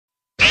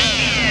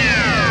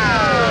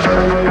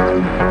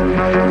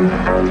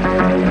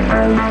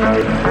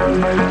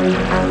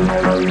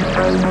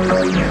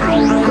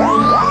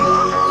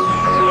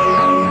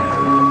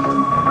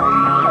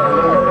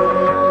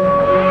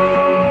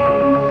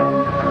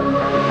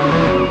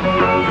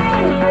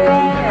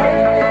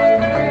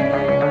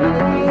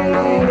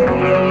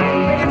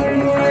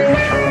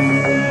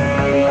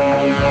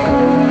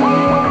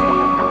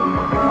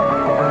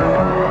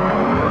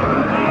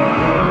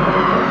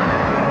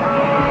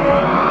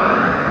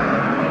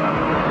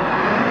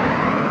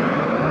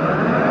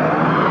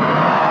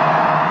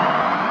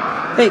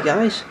Hey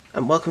guys,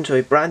 and welcome to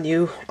a brand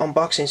new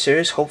unboxing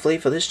series, hopefully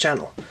for this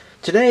channel.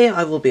 Today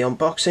I will be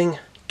unboxing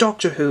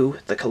Doctor Who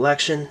The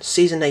Collection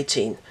Season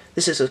 18.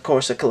 This is of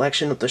course a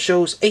collection of the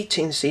show's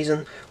 18th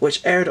season,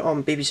 which aired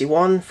on BBC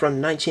One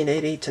from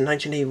 1980 to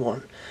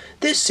 1981.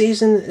 This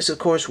season is of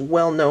course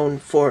well known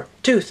for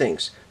two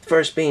things. The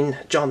first being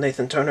John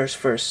Nathan Turner's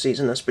first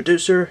season as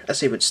producer,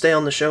 as he would stay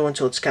on the show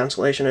until its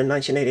cancellation in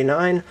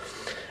 1989.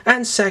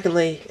 And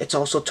secondly, it's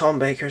also Tom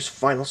Baker's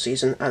final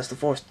season as the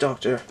Fourth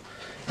Doctor,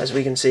 as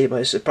we can see by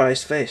his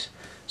surprised face.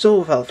 So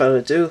without further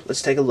ado,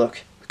 let's take a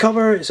look. The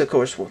cover is of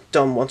course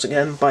done once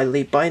again by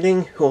Lee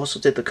Binding, who also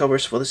did the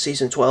covers for the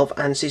Season 12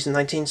 and Season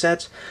 19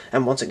 sets,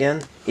 and once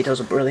again, he does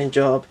a brilliant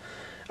job.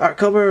 Our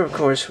cover, of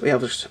course, we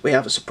have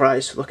a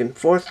surprise looking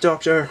Fourth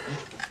Doctor,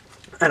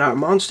 and our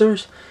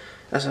monsters,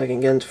 as I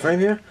can get into frame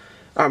here.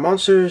 Our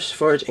monsters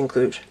for it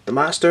include the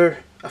Master,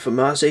 a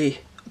Famazi,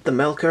 the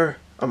Milker,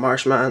 a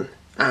Marshman,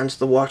 and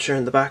the Watcher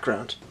in the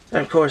background.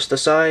 And of course, the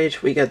side,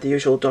 we get the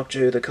usual Doctor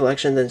Who The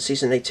Collection in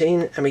Season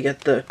 18, and we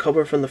get the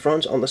cover from the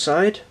front on the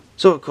side.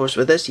 So of course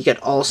with this, you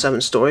get all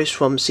 7 stories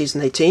from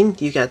Season 18.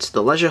 You get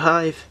The Leisure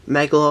Hive,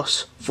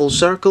 Meglos, Full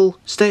Circle,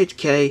 State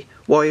Decay,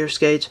 Warrior's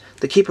Gate,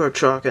 The Keeper of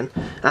Traken,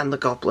 and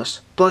Logopolis.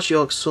 Plus you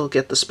also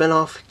get the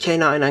spin-off,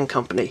 K9 and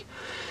Company.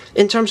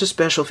 In terms of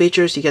special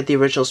features, you get the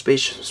original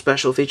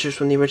special features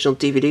from the original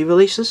DVD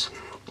releases.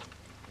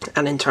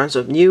 And in terms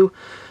of new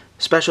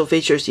special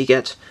features, you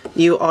get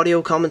new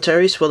audio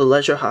commentaries for The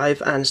Leisure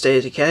Hive and State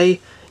of Decay,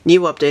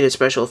 new updated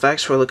special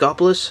effects for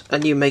Logopolis, a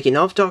new making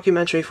of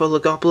documentary for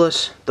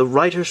Logopolis, The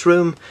Writer's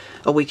Room,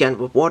 A Weekend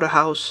with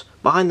Waterhouse,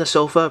 Behind the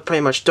Sofa,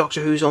 pretty much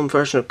Doctor Who's own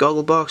version of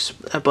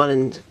Gogglebox, but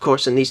of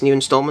course in these new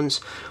installments,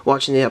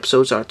 watching the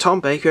episodes are Tom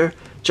Baker,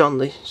 John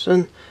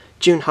Leeson,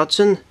 June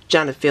Hudson,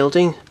 Janet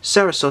Fielding,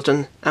 Sarah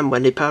Sutton, and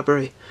Wendy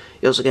Padbury.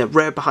 You also get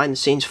rare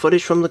behind-the-scenes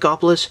footage from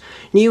Logopolis,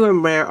 new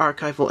and rare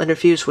archival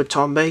interviews with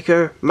Tom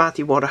Baker,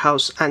 Matthew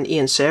Waterhouse, and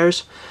Ian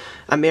Sayers,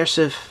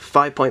 immersive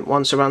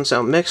 5.1 surround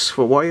sound mix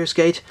for Warrior's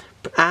Gate,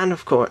 and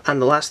of course,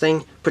 and the last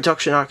thing,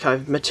 production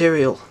archive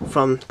material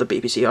from the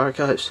BBC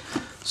archives.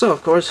 So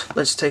of course,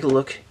 let's take a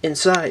look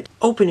inside.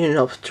 Opening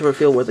up to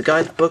reveal where the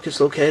guidebook is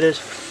located.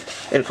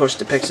 It of course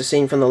depicts a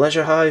scene from The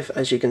Leisure Hive,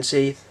 as you can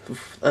see,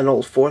 an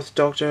old Fourth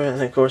Doctor,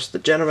 and of course the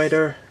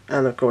generator,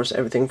 and of course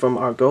everything from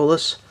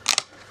Argolis.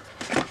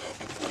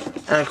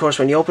 And of course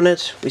when you open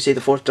it, we see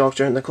the Fourth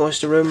Doctor in the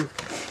cloister room,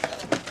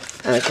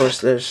 and of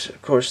course there's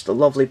of course the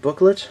lovely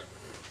booklet,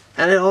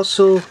 and it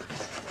also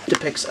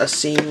depicts a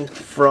scene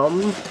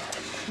from,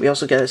 we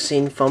also get a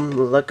scene from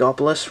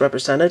Logopolis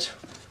represented,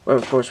 where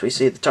of course we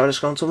see the TARDIS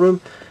console room,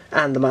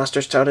 and the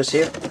Master's TARDIS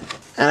here.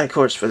 And of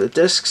course for the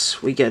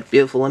discs, we get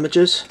beautiful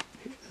images.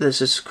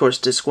 This is of course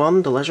Disc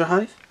 1, The Leisure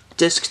Hive,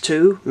 Disc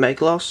 2,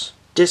 Meglos,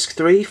 Disc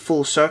 3,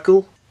 Full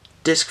Circle,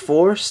 Disc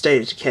 4,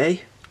 State of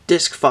Decay,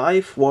 Disc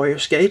 5,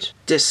 Warrior's Gate,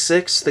 Disc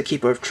 6, The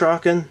Keeper of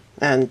Traken,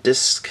 and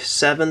Disc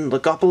 7,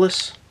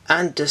 Logopolis,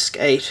 and Disc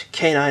 8,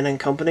 K9 and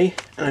Company.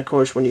 And of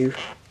course when you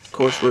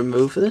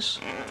remove this,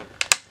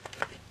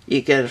 you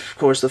get of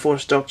course the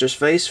Fourth Doctor's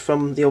face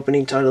from the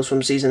opening titles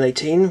from Season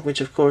 18, which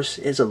of course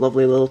is a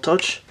lovely little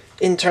touch.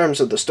 In terms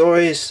of the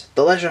stories,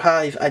 The Leisure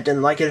Hive, I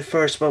didn't like it at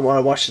first, but when I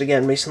watched it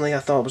again recently I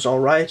thought it was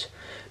alright.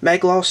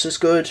 Meglos is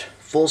good.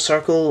 Full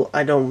Circle,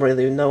 I don't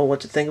really know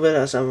what to think of it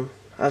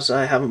as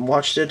I haven't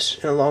watched it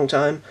in a long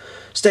time.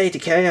 State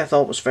of Decay I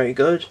thought was very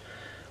good.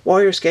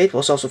 Warrior's Gate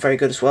was also very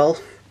good as well.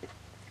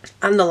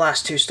 And the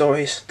last 2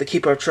 stories, The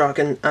Keeper of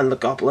Traken and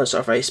Logopolis,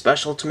 are very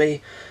special to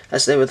me,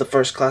 as they were the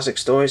first classic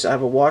stories I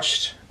ever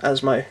watched,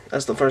 as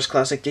the first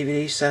classic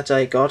DVD set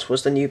I got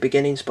was the New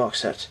Beginnings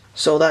box set.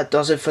 So that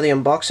does it for the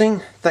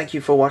unboxing. Thank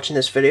you for watching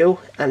this video,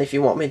 and if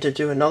you want me to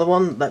do another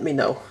one, let me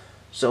know.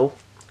 So,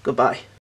 goodbye.